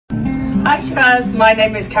Hi Sherazi, my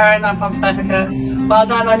name is Karen, I'm from South Africa. Well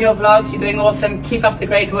done on your vlogs, you're doing awesome, keep up the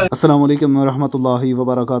great work. अस्सलाम वालेकुम वरहमतुल्लाहि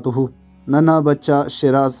वबरकातुहू। नन्हा बच्चा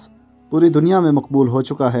शेराज पूरी दुनिया में मकबूल हो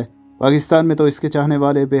चुका है। पाकिस्तान में तो इसके चाहने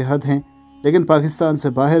वाले बेहद हैं, लेकिन पाकिस्तान से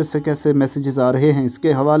बाहर से कैसे मैसेजेस आ रहे हैं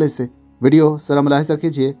इसके हवाले से वीडियो ज़रा मुलाहिज़ा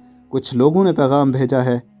कीजिए। कुछ लोगों ने पैगाम भेजा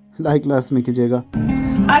है, लाइक लाज़मी कीजिएगा।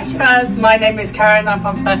 Hi Sherazi, my name is Karen, I'm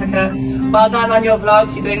from South Africa. Well done on your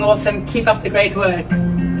vlogs, you're doing awesome, keep up the great work.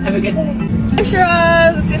 Have a good day. Hi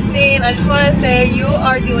Sherazi, it's Yasmin. I just want to say you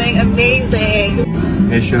are doing amazing.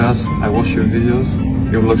 Hey Sherazi, I watch your videos.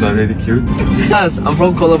 Your vlogs are really cute. Yes, I'm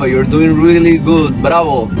from Colombia. You're doing really good.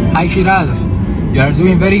 Bravo. Hi Sherazi, you are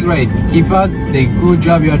doing very great. Keep up the good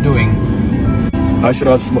job you are doing. Hi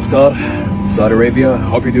Sherazi, Mukhtar, Saudi Arabia.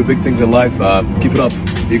 Hope you do big things in life. Keep it up.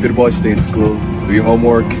 Be a good boy. Stay in school. Do your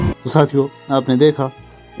homework. तो साथियों, आपने देखा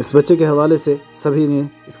इस बच्चे के हवाले से सभी ने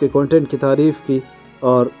इसके कंटेंट की तारीफ़ की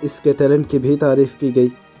और इसके टैलेंट की भी तारीफ़ की गई,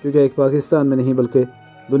 क्योंकि एक पाकिस्तान में नहीं बल्कि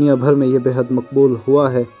दुनिया भर में ये बेहद मकबूल हुआ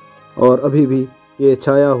है और अभी भी ये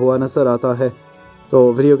छाया हुआ नज़र आता है।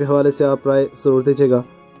 तो वीडियो के हवाले से आप राय ज़रूर दीजिएगा,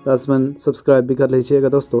 लाज़मन सब्सक्राइब भी कर लीजिएगा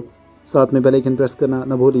दोस्तों, साथ में बेल आइकन प्रेस करना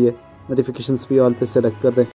ना भूलिए, नोटिफिकेशंस भी ऑल पे सेलेक्ट कर दें।